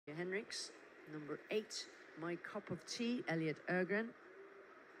Henriks. Number 8, My Cup of Tea, Elliot.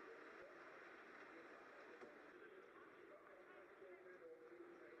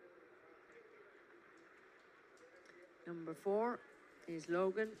 Number 4 is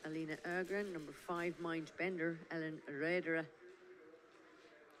Logan, Alina Logan. Number 5, Mind Bender, Elliot.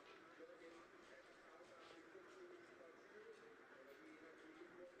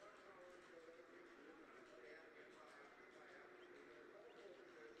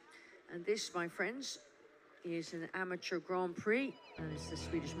 And this, my friends, is an amateur Grand Prix, and it's the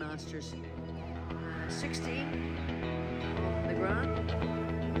Swedish Masters. 16 off the ground.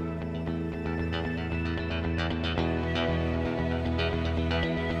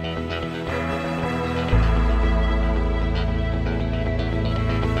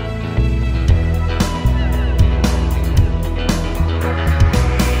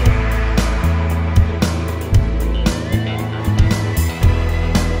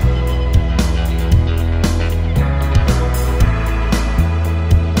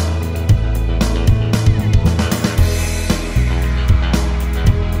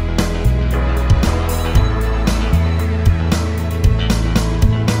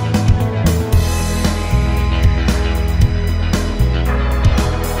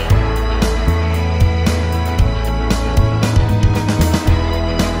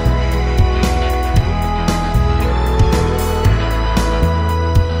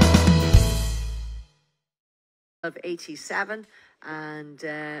 Of 87 and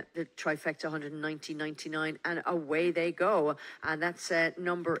the trifecta 190.99, and away they go. And that's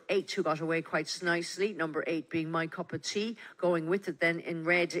number 8 who got away quite nicely. Number 8 being My Cup of Tea. Going with it then in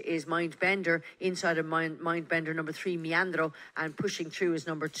red is Mind Bender. Inside of Mind Bender, number 3 Meandro, and pushing through is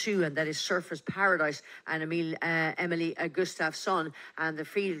number 2, and that is Surfer's Paradise and Emily Gustafsson. And the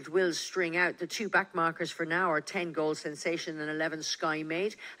field will string out. The 2 back markers for now are 10 Gold Sensation and 11 Sky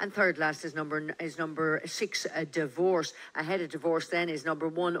Maid, and third last is number 6 Divorce. Ahead of Divorce then is number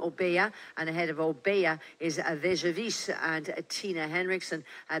 1 Obeya, and ahead of Obeya is Vejavis and Tina Henriksen.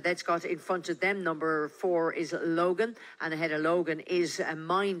 That's got in front of them. Number 4 is Logan, and ahead of Logan is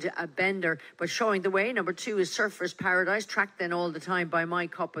Mind Bender. But showing the way, number 2 is Surfer's Paradise, tracked then all the time by My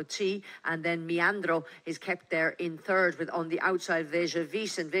Cup of Tea, and then Meandro is kept there in third, with on the outside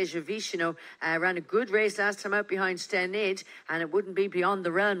Vejavis. And Vejavis, you know, ran a good race last time out behind Stenid, and it wouldn't be beyond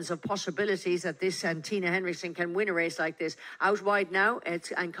the realms of possibilities that this and Tina Henriksen can win a race like this. Out wide now,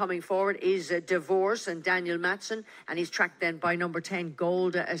 and coming forward is Divorce and Daniel Matson, and he's tracked then by number 10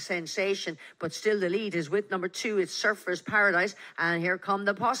 Gold Sensation. But still the lead is with number 2, it's Surfer's Paradise. And here come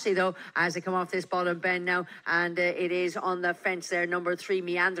the posse though, as they come off this bottom bend now, and it is on the fence there, number 3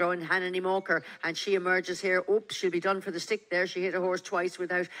 Meandro and Hannah Moker, and she emerges here. Oops, she'll be done for the stick there. She hit a horse twice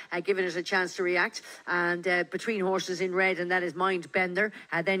without giving it a chance to react. And between horses in red, and that is Mind Bender.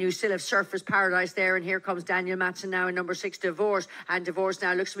 Then you still have Surfer's Paradise there, and here comes Daniel Matson now in number 6 Divorce. And Divorce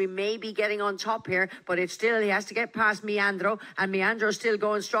now looks to be maybe getting on top here, but it's still, he has to get past Meandro, and Meandro's still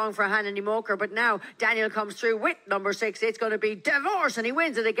going strong for Hannah Moker. But now Daniel comes through with number 6. It's going to be Divorce, and he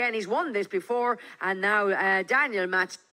wins it again. He's won this before, and now Daniel Matson